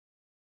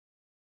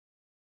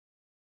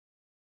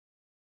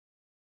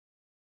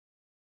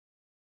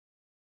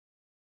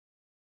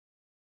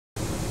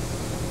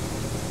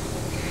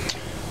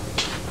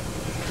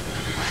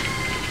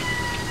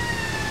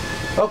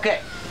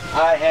Okay,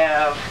 I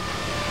have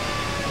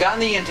gotten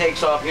the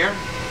intakes off here.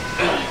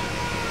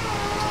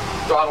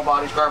 Throttle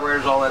bodies,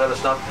 carburetors, all that other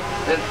stuff.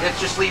 It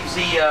just leaves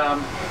the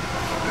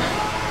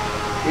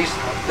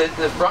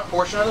front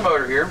portion of the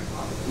motor here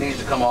needs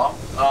to come off.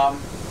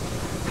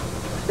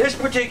 This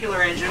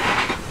particular engine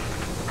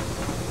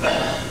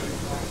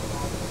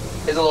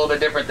is a little bit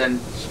different than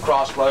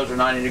cross flows or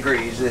 90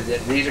 degrees.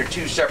 These are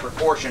two separate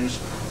portions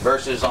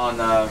versus on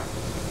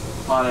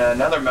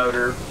another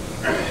motor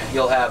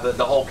you'll have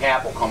the whole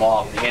cap will come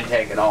off, the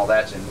intake and all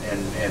that's in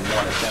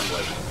one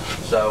assembly.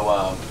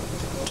 So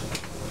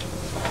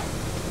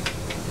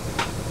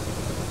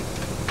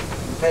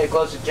pay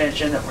close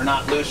attention that we're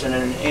not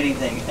loosening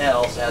anything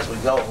else as we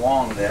go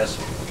along this.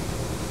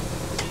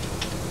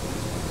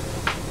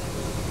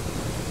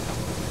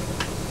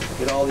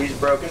 Get all these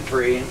broken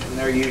free, and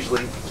they're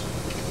usually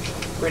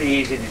pretty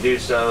easy to do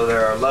so.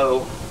 There are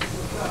lower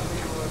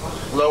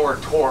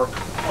torque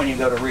when you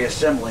go to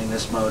reassembling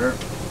this motor.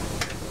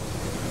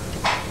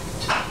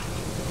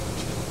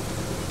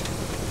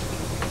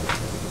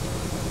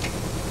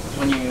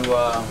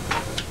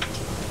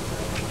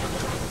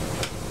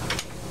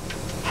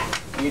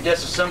 When you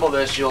disassemble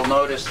this, you'll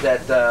notice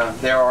that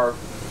there are,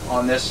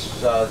 on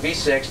this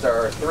V6, there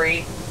are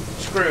 3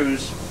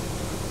 screws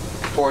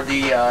toward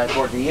the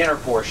inner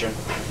portion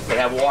that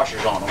have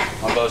washers on them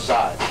on both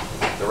sides.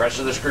 The rest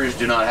of the screws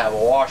do not have a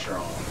washer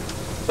on them.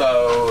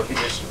 So if you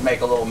just make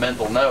a little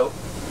mental note,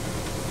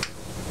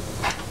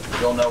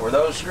 you'll know where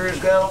those screws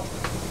go.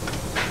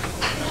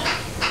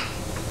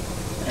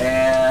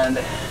 And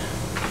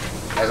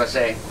as I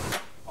say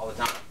all the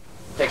time,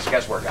 it takes the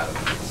guesswork out of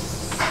it.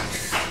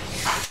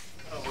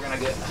 So we're going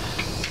to get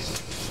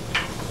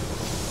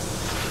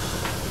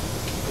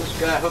this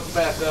guy hooked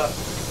back up.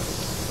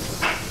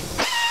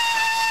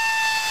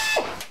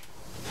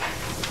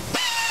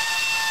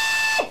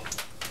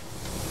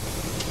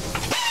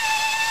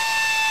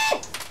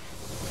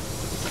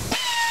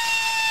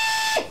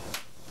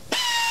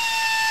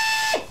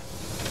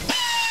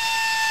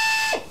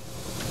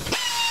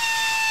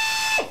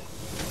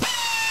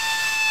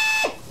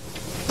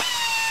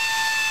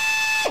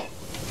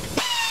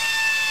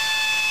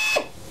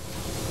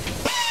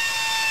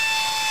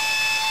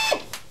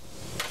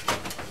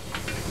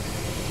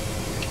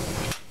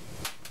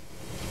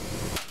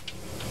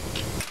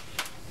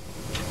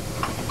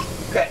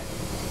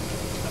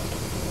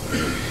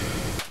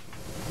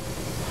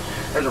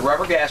 There's a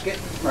rubber gasket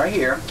right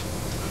here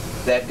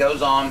that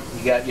goes on.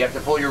 You have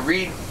to pull your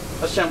reed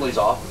assemblies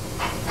off.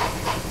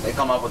 They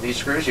come up with these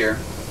screws here.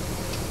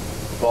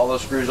 Pull all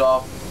those screws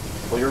off,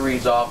 pull your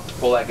reeds off,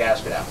 pull that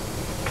gasket out.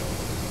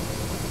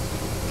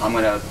 I'm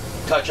going to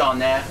touch on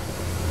that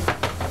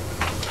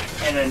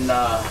in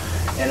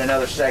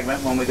another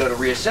segment when we go to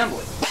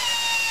reassembly.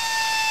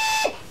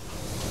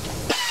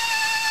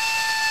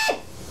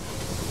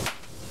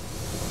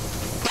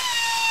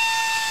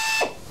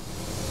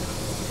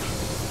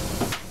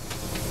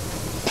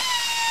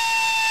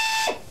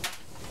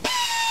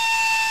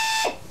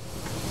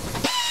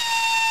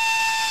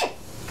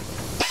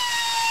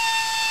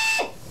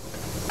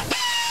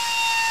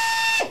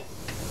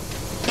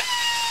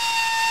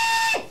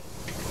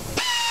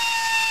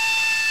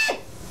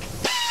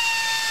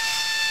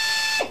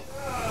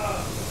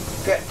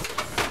 Okay,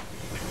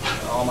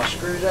 all my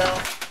screws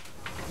out.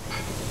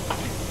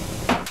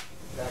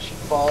 That should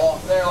fall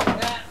off there like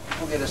that.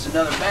 We'll get us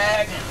another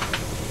bag.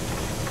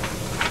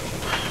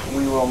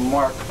 We will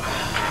mark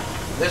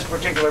this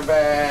particular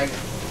bag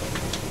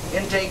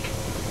intake.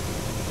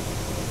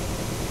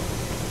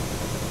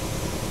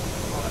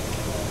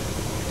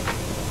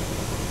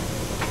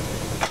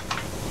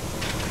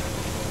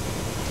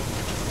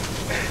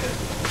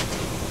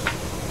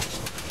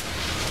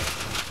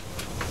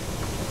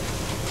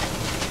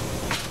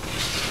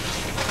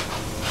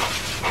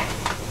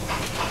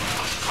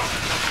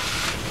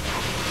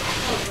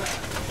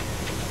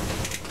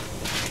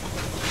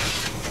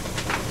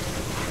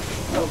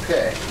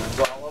 Okay, that's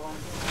all of them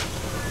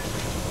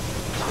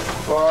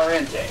for our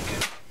intake.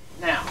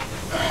 Now,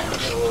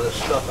 get all this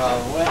stuff out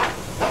of the way.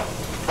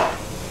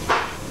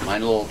 My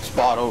little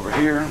spot over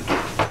here,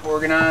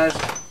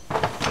 organized,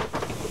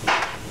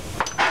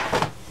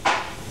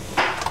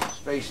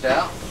 spaced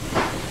out.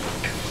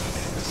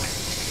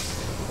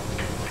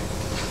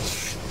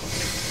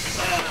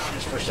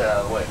 Just push that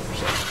out of the way for a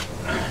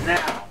second.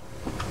 Now,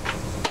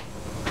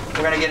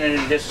 we're going to get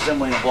into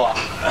disassembling the block.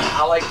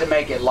 I like to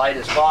make it light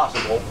as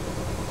possible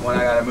when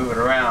I gotta move it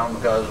around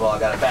because, well, I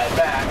got a bad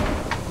back.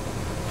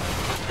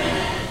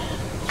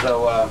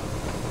 So,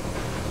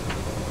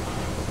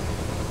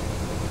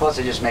 plus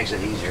it just makes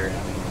it easier.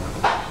 I mean,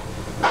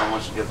 no one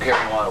wants to go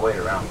carrying a lot of weight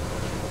around.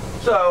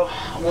 So,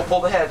 we'll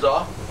pull the heads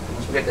off.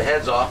 Once we get the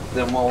heads off,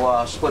 then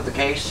we'll split the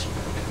case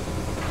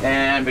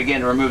and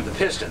begin to remove the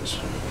pistons.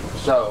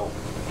 So,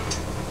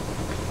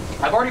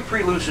 I've already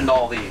pre-loosened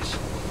all these.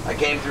 I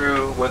came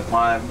through with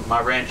my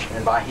wrench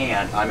and by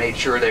hand. I made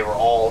sure they were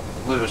all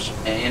loose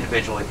and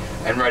individually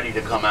and ready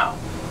to come out.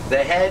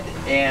 The head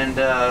and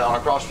on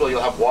a cross flow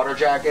you'll have water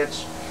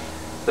jackets.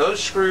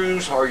 Those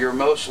screws are your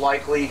most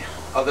likely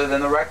other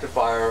than the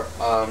rectifier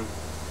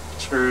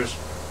screws,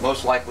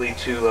 most likely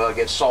to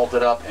get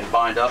salted up and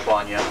bind up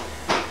on you,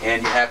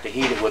 and you have to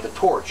heat it with a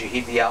torch. You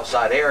heat the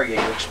outside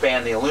area, you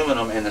expand the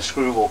aluminum, and the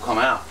screw will come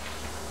out.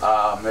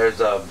 There's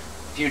a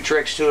few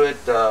tricks to it.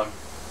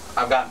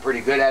 I've gotten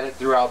pretty good at it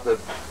throughout the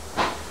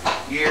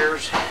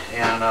years,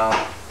 and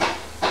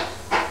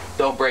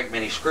don't break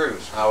many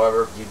screws.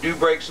 However, if you do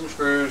break some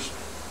screws,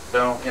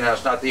 don't, you know,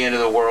 it's not the end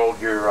of the world.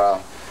 You're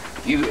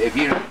if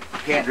you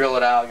can't drill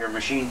it out, your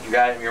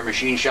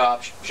machine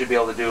shop should be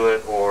able to do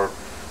it, or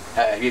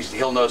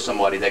he'll know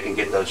somebody that can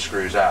get those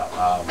screws out.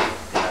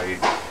 You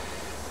know,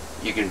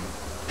 you can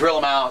drill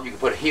them out. You can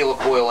put a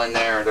helicoil in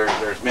there.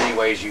 There's many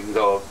ways you can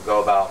go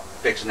about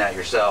fixing that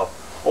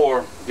yourself,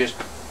 or just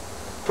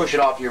push it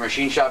off to your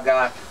machine shop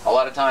guy. A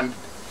lot of time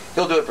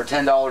he'll do it for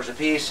 $10 a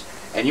piece,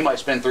 and you might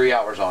spend 3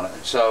 hours on it.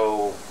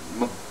 So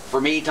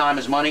for me, time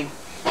is money.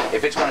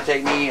 If it's going to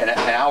take me an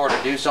hour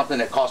to do something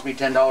that costs me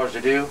 $10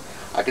 to do,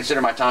 I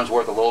consider my time's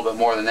worth a little bit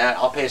more than that.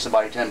 I'll pay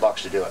somebody $10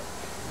 to do it.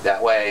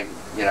 That way,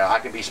 you know, I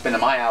could be spending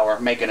my hour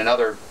making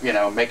another, you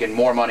know, making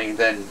more money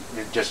than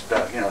just,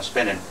 you know,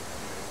 spending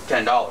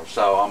 $10.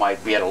 So I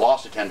might be at a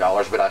loss of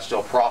 $10, but I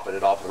still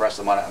profited off the rest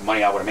of the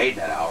money I would have made in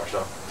that hour.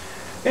 So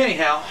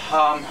anyhow,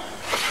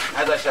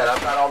 as I said,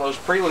 I've got all those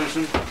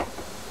pre-loosened.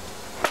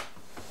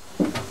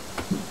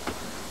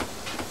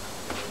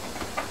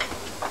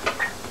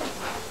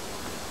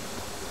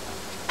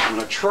 I'm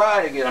going to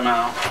try to get them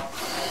out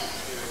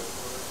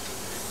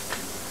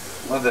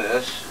with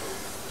this.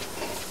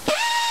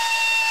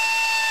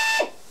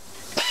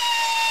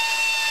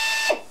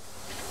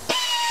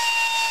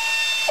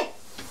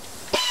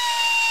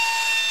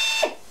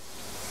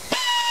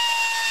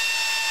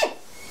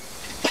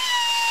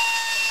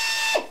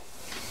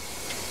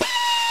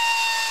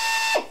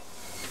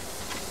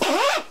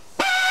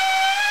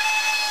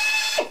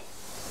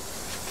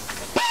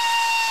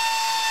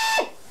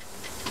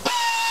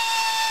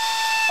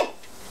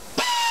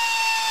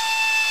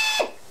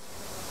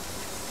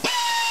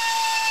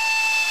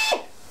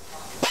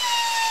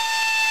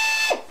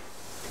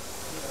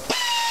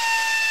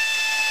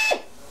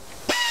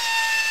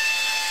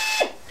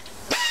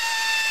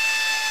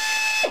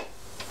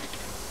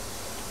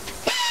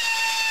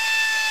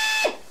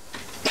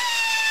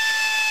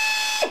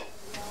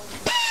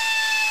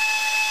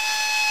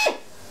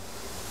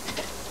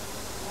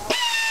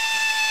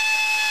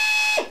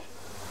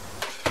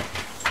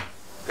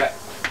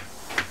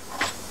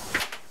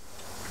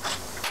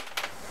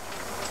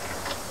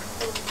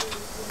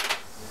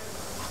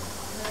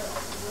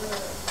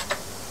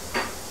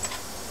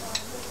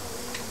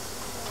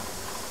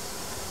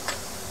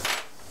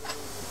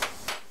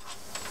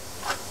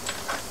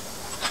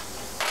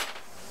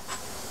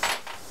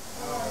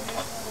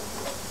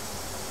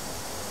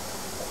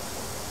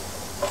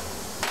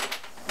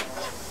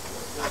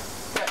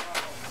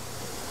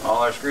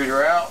 All our screws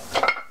are out,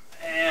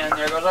 and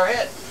there goes our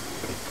head.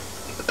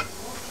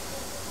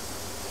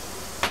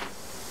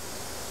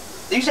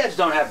 These heads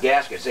don't have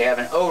gaskets. They have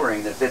an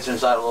O-ring that fits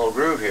inside a little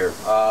groove here.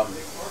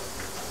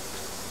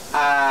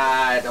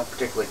 I don't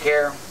particularly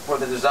care for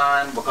the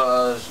design,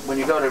 because when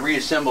you go to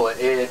reassemble it,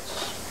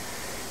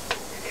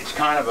 it's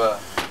kind of a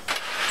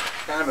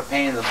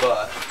pain in the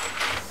butt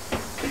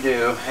to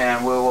do,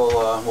 and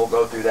we'll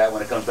go through that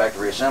when it comes back to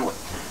reassembly.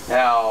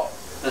 Now,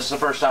 this is the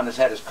first time this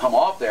head has come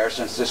off there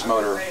since this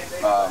motor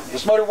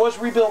was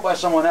rebuilt by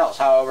someone else.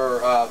 However,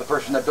 the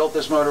person that built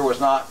this motor was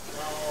not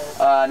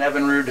an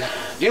Evinrude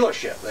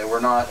dealership. They were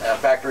not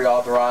factory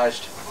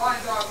authorized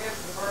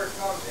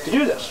to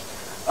do this.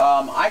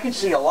 I can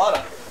see a lot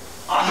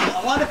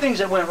of things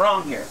that went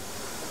wrong here.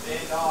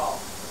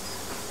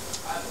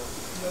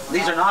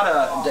 These are not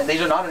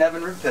an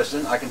Evinrude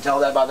piston. I can tell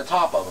that by the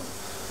top of them.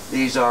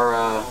 These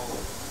are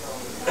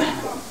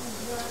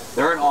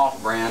they're an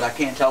off-brand. I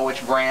can't tell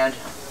which brand,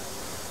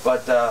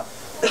 but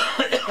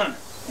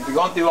if you're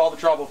going through all the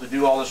trouble to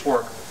do all this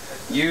work,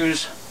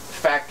 use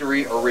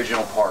factory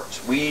original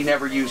parts. We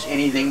never use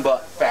anything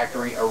but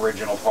factory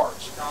original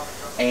parts,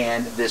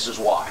 and this is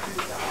why.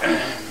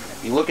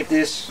 If you look at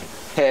this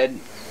head,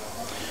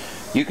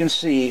 you can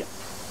see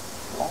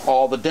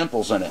all the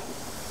dimples in it.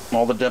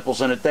 All the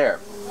dimples in it there.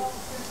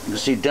 You can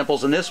see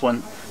dimples in this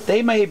one.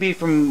 They may be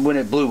from when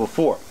it blew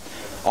before.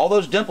 All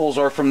those dimples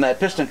are from that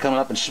piston coming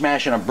up and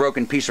smashing a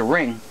broken piece of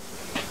ring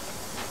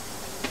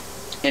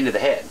into the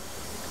head.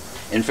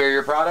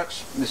 Inferior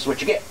products, this is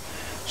what you get.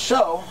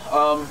 So,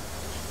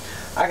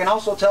 I can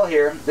also tell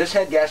here, this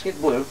head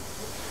gasket blew.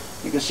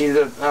 You can see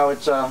how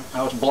it's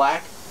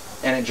black,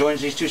 and it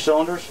joins these two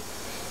cylinders.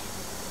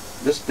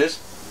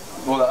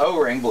 Well, the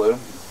O-ring blew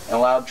and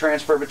allowed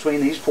transfer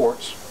between these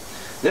ports.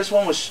 This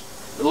one it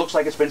looks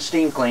like it's been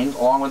steam cleaned,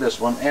 along with this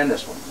one and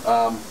this one,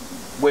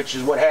 which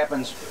is what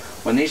happens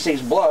when these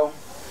things blow.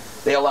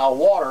 They allow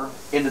water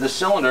into the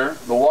cylinder.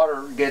 The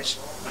water gets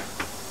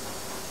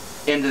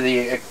into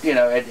the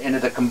into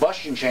the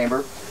combustion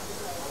chamber.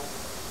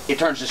 It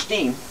turns to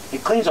steam.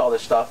 It cleans all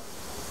this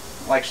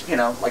stuff, like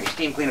a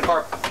steam clean a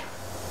carpet.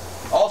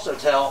 Also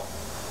tell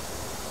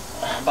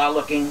by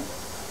looking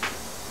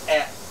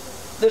at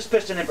this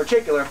piston in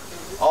particular,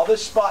 all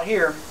this spot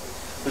here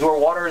is where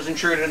water is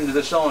intruded into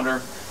the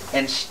cylinder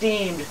and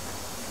steamed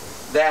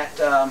that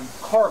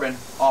carbon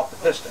off the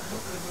piston.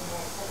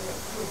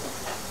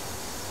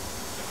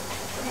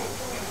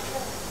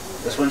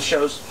 This one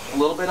shows a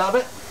little bit of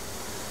it,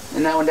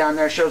 and that one down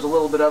there shows a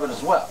little bit of it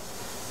as well.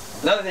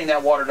 Another thing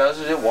that water does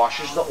is it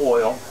washes the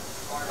oil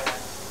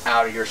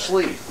out of your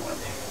sleeve.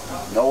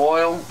 No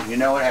oil, you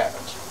know what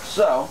happens.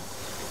 So,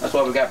 that's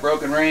why we got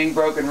broken ring,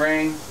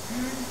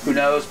 who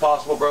knows,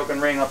 possible broken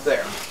ring up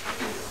there.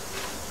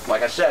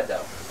 Like I said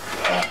though,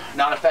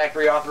 not a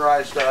factory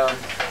authorized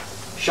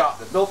shop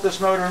that built this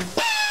motor.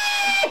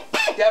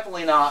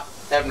 Definitely not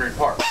Evinrude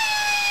parts.